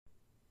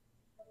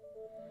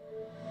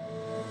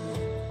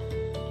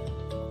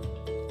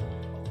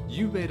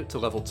You made it to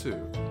level 2,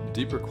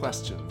 deeper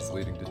questions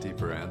leading to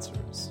deeper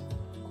answers.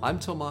 I'm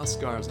Tomas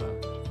Garza,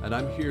 and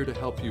I'm here to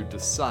help you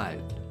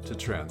decide to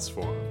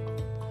transform.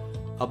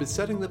 I'll be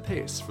setting the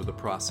pace for the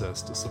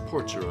process to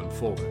support your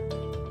unfolding.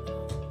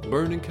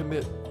 Learn and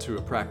commit to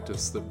a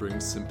practice that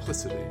brings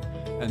simplicity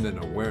and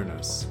an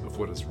awareness of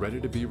what is ready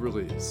to be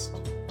released.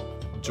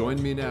 Join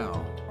me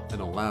now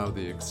and allow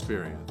the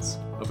experience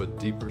of a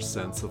deeper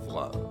sense of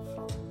love.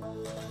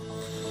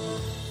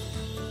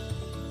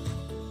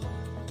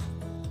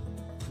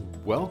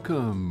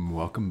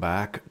 Welcome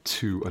back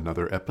to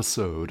another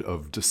episode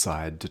of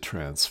Decide to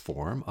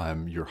Transform.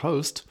 I'm your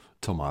host,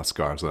 Tomas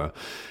Garza,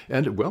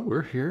 and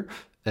we're here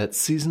at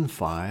Season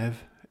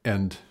 5,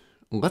 and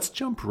let's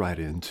jump right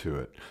into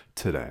it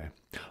today.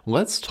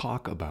 Let's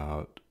talk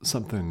about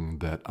something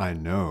that I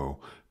know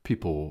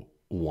people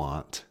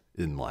want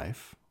in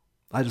life.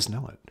 I just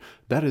know it.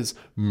 That is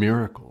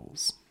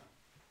miracles.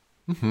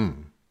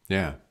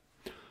 Yeah.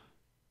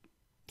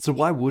 So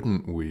why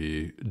wouldn't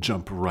we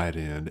jump right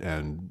in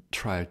and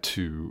try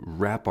to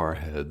wrap our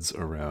heads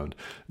around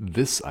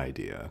this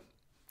idea?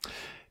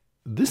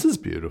 This is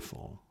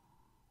beautiful.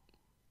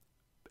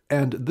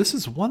 And this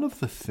is one of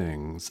the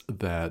things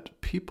that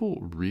people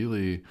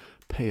really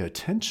pay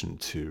attention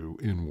to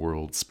in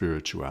world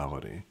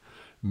spirituality.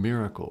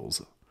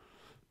 Miracles.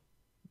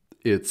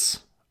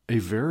 It's a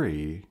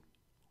very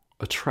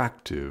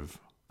attractive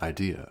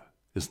idea,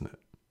 isn't it?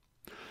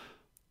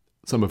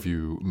 Some of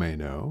you may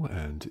know,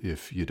 and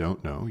if you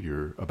don't know,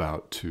 you're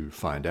about to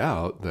find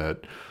out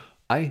that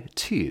I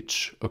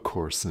teach A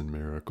Course in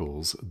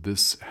Miracles.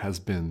 This has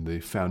been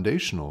the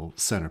foundational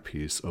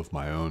centerpiece of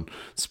my own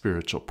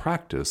spiritual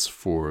practice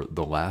for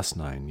the last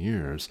 9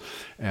 years.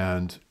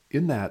 And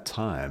in that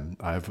time,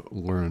 I've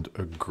learned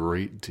a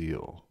great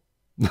deal,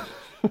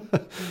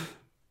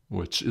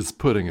 which is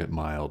putting it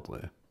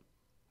mildly.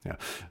 Yeah,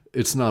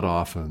 it's not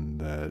often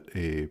that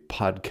a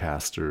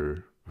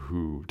podcaster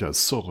who does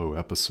solo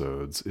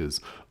episodes is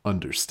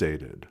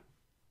understated,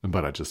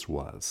 but I just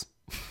was.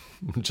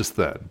 Just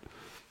then.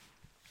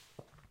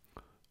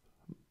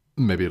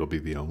 Maybe it'll be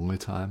the only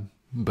time,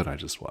 but I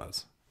just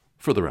was.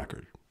 For the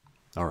record.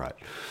 All right.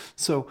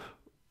 So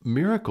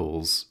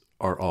miracles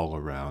are all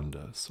around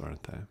us,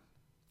 aren't they?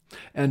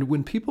 And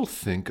when people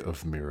think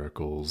of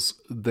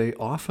miracles, they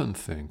often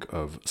think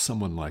of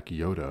someone like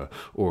Yoda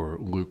or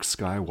Luke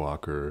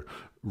Skywalker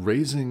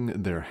raising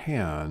their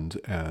hand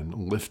and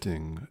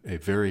lifting a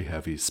very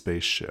heavy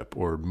spaceship,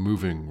 or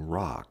moving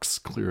rocks,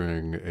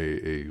 clearing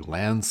a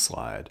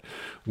landslide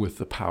with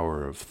the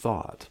power of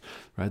thought,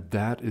 right?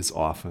 That is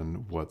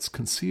often what's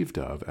conceived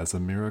of as a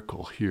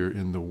miracle here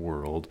in the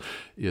world.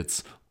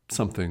 It's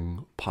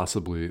something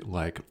possibly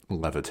like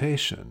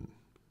levitation,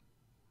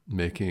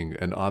 making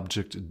an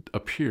object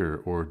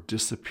appear or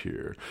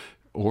disappear,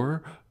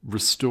 or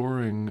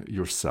restoring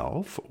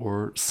yourself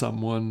or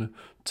someone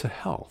to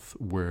health,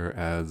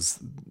 whereas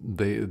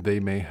they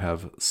may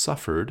have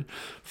suffered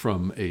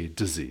from a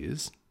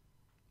disease.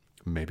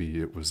 Maybe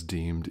it was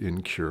deemed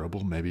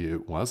incurable, maybe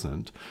it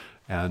wasn't,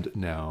 and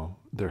now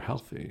they're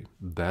healthy.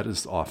 That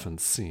is often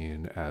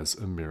seen as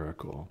a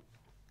miracle.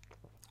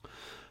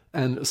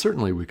 And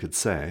certainly we could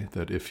say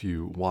that if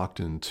you walked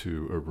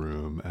into a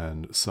room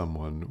and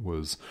someone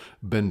was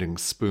bending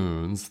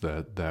spoons,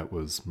 that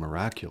was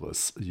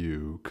miraculous.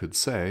 You could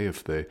say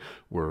if they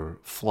were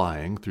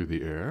flying through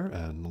the air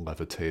and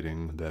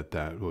levitating,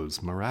 that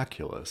was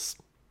miraculous.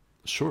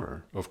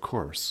 Sure, of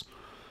course.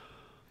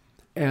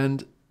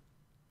 And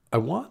I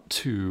want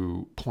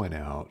to point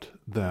out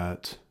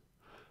that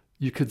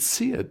you could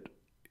see it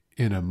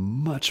in a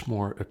much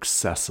more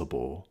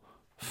accessible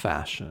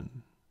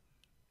fashion.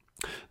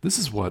 This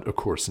is what A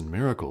Course in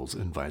Miracles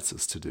invites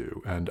us to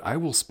do, and I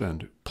will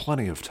spend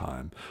plenty of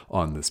time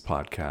on this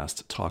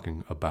podcast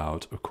talking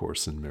about A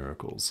Course in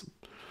Miracles.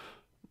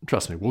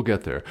 Trust me, we'll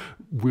get there.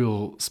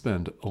 We'll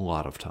spend a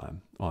lot of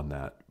time on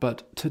that.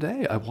 But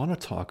today I want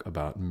to talk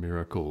about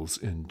miracles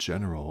in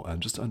general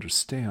and just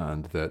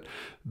understand that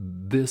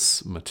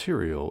this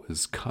material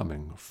is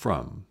coming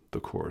from the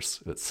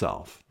Course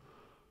itself,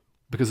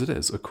 because it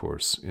is A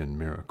Course in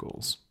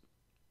Miracles.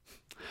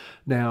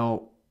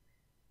 Now,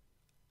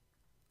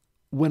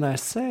 when I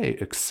say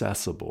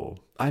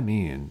accessible, I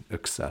mean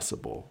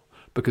accessible,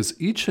 because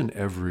each and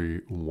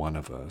every one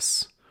of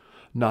us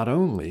not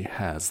only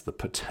has the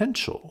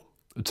potential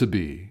to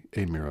be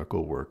a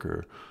miracle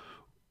worker,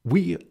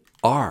 we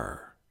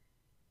are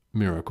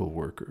miracle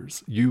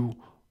workers. You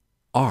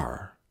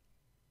are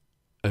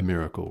a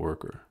miracle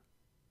worker.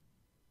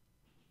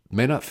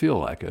 May not feel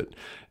like it,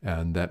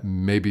 and that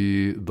may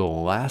be the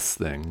last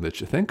thing that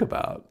you think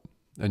about,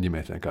 and you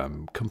may think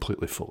I'm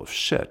completely full of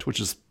shit, which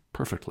is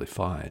perfectly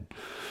fine.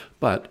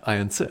 But I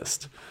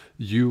insist,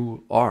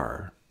 you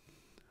are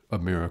a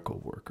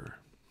miracle worker.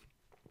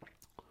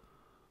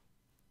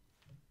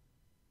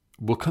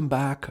 We'll come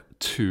back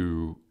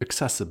to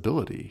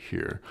accessibility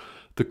here.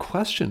 The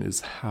question is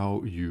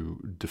how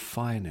you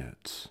define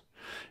it.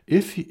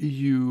 If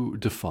you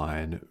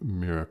define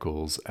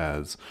miracles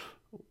as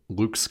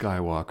Luke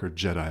Skywalker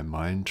Jedi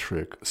mind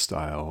trick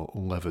style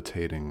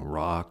levitating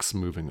rocks,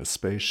 moving a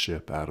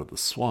spaceship out of the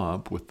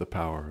swamp with the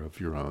power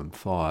of your own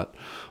thought,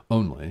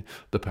 only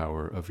the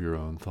power of your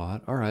own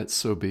thought, all right,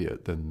 so be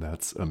it. Then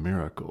that's a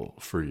miracle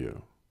for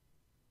you.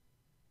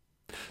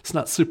 It's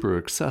not super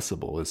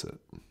accessible, is it?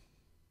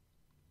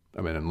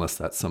 I mean, unless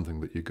that's something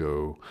that you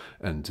go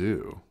and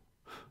do.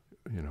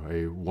 You know,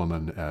 a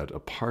woman at a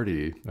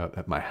party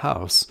at my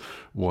house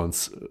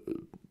once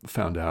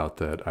found out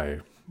that I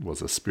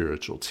was a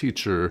spiritual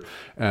teacher,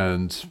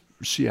 and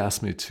she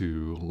asked me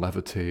to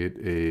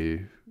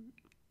levitate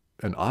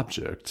an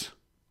object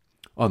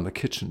on the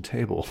kitchen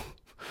table,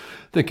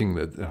 thinking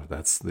that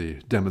that's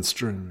the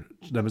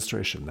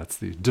demonstration, that's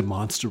the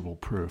demonstrable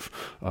proof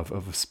of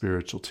a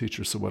spiritual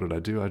teacher. So what did I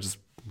do? I just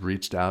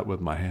reached out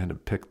with my hand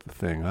and picked the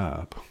thing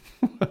up.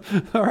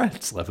 All right,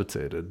 it's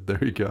levitated.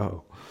 There you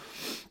go.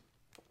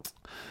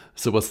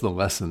 So what's the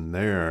lesson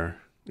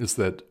there is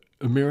that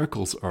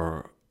miracles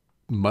are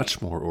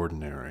much more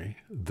ordinary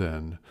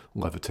than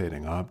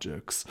levitating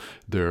objects.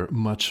 They're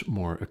much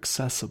more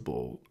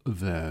accessible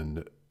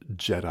than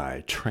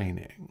Jedi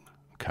training.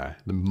 Okay?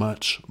 They're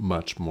much,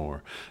 much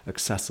more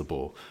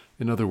accessible.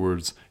 In other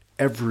words,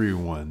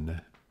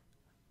 everyone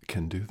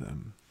can do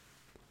them.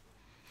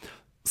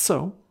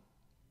 So,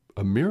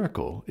 a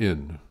miracle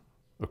in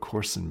A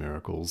Course in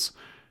Miracles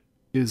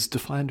is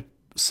defined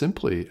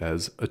simply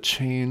as a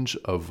change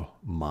of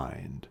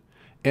mind.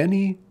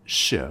 Any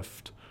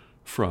shift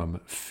from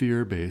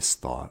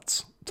fear-based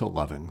thoughts to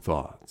loving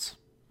thoughts.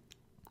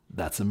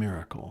 That's a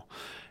miracle.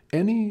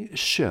 Any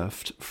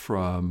shift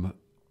from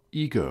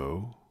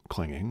ego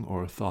clinging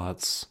or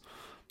thoughts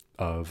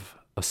of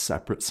a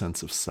separate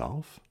sense of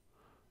self,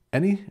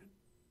 any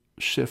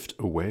shift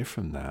away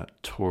from that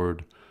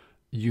toward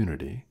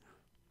unity,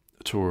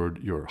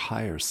 toward your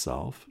higher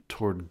self,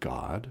 toward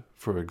God,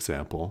 for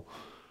example,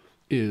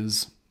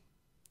 is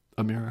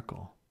a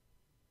miracle.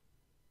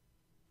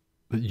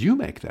 But you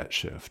make that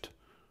shift.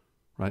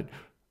 Right?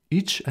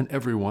 Each and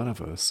every one of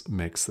us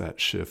makes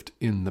that shift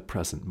in the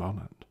present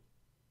moment.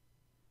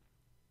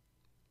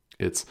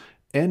 It's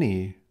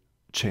any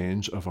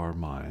change of our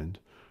mind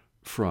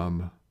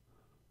from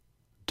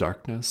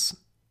darkness,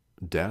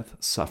 death,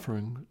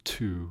 suffering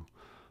to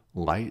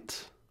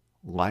light,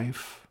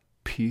 life,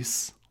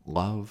 peace,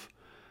 love.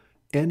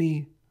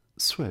 Any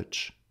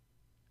switch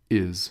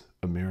is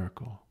a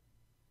miracle.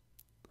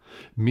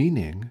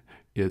 Meaning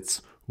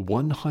it's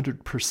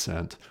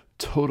 100%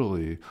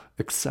 totally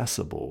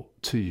accessible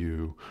to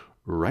you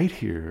right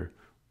here,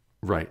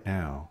 right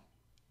now.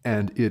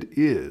 And it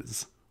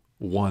is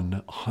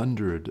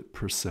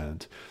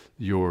 100%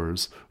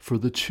 yours for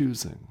the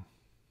choosing.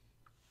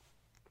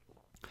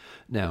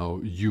 Now,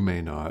 you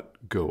may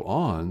not go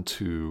on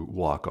to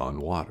walk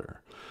on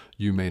water.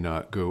 You may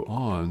not go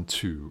on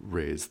to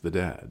raise the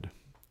dead.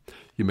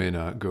 You may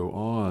not go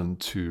on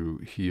to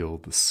heal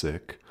the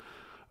sick.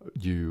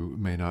 You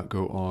may not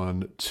go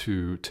on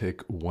to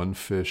take one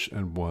fish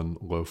and one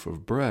loaf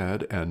of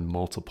bread and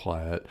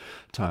multiply it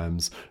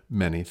times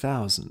many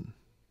thousand.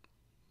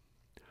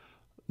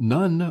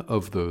 None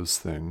of those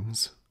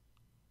things,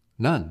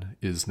 none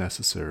is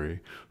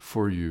necessary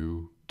for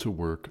you to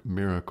work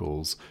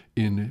miracles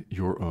in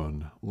your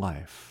own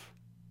life.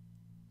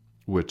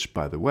 Which,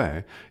 by the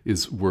way,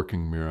 is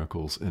working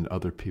miracles in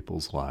other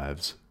people's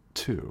lives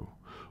too.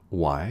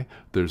 Why?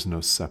 There's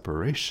no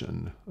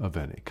separation of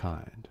any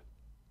kind.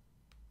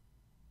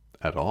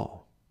 At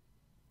all.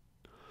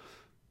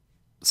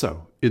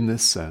 So, in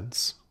this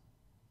sense,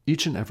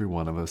 each and every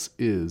one of us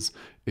is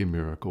a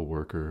miracle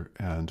worker,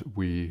 and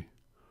we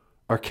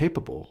are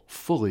capable,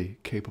 fully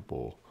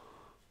capable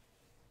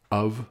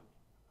of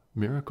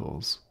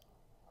miracles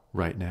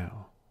right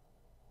now.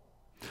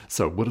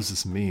 So, what does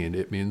this mean?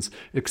 It means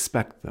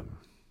expect them,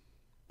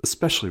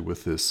 especially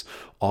with this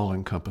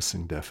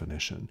all-encompassing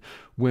definition.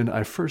 When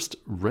I first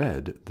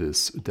read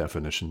this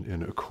definition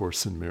in A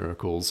Course in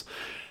Miracles,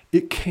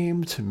 it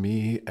came to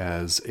me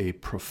as a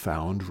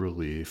profound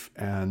relief,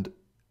 and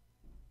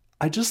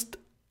I just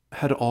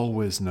had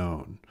always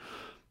known.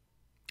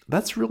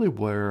 That's really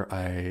where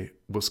I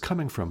was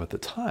coming from at the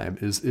time,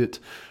 is it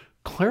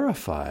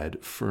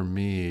clarified for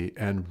me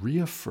and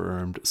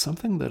reaffirmed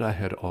something that I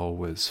had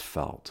always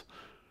felt.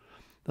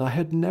 I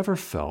had never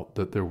felt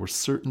that there were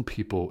certain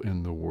people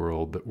in the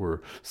world that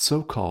were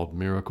so-called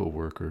miracle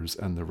workers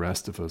and the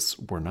rest of us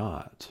were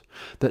not.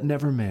 That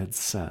never made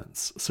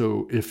sense.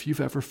 So if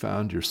you've ever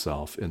found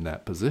yourself in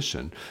that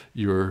position,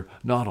 you're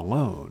not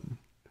alone.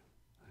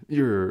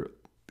 You're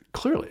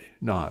clearly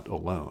not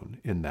alone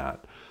in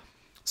that.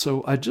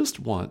 So I just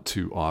want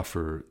to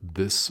offer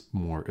this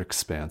more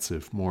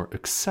expansive, more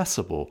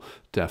accessible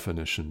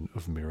definition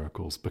of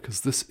miracles,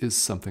 because this is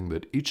something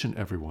that each and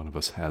every one of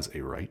us has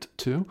a right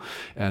to,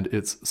 and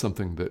it's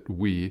something that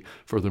we,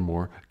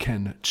 furthermore,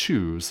 can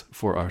choose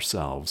for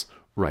ourselves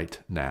right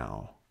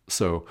now.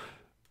 So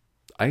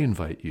I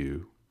invite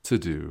you to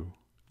do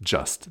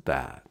just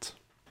that.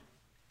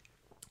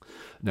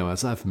 Now,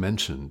 as I've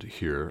mentioned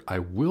here, I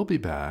will be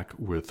back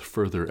with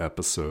further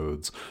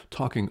episodes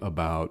talking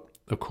about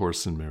A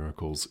Course in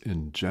Miracles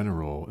in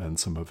general and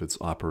some of its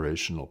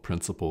operational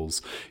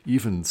principles,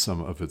 even some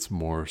of its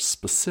more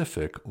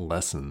specific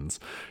lessons,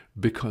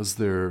 because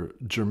they're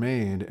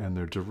germane and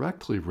they're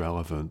directly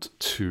relevant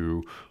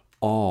to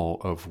all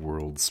of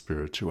world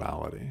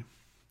spirituality.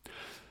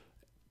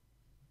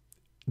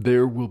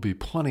 There will be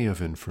plenty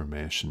of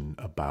information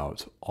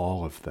about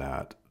all of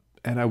that.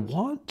 And I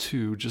want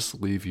to just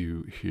leave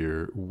you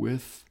here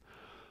with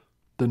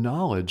the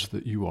knowledge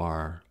that you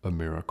are a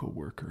miracle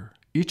worker.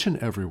 Each and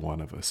every one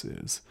of us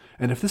is.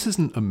 And if this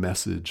isn't a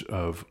message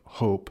of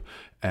hope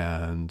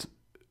and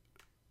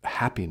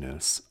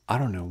happiness, I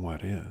don't know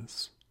what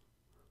is.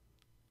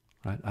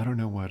 Right? I don't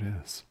know what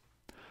is.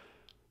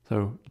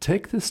 So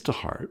take this to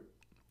heart.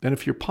 And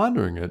if you're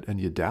pondering it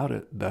and you doubt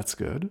it, that's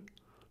good.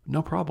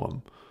 No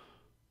problem.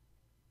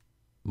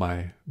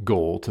 My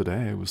goal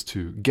today was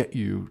to get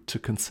you to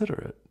consider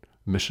it.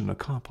 Mission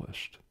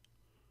accomplished.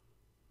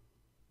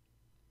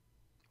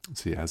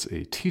 See, as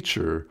a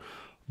teacher,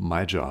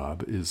 my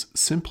job is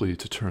simply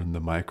to turn the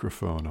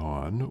microphone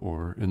on,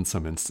 or in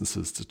some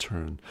instances to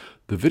turn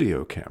the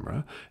video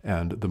camera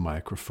and the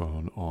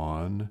microphone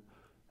on,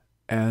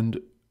 and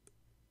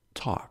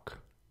talk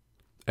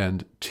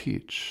and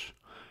teach.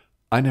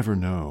 I never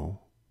know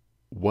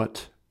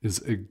what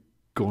is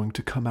going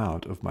to come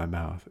out of my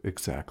mouth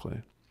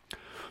exactly.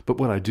 But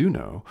what I do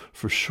know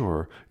for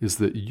sure is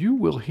that you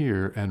will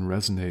hear and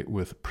resonate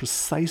with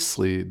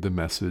precisely the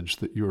message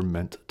that you're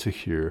meant to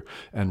hear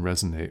and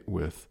resonate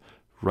with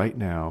right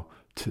now,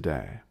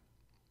 today.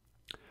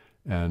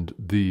 And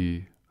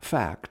the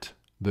fact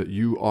that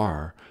you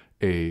are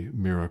a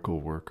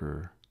miracle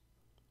worker,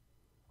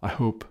 I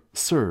hope,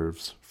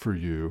 serves for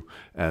you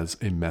as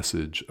a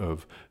message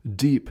of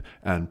deep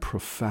and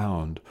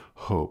profound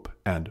hope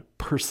and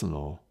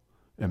personal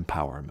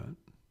empowerment.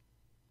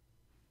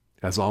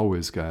 As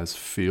always, guys,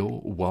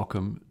 feel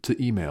welcome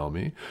to email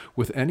me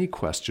with any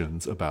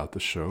questions about the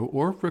show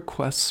or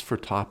requests for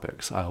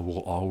topics. I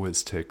will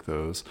always take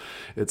those.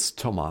 It's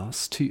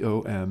Tomas,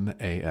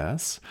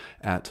 Tomas,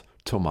 at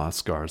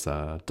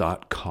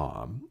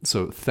tomasgarza.com.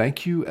 So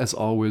thank you, as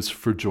always,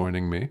 for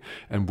joining me,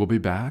 and we'll be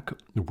back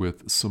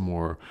with some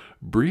more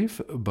brief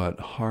but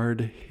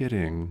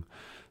hard-hitting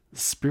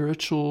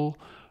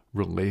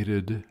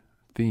spiritual-related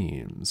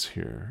themes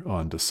here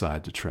on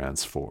Decide to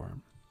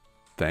Transform.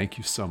 Thank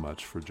you so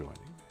much for joining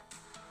me.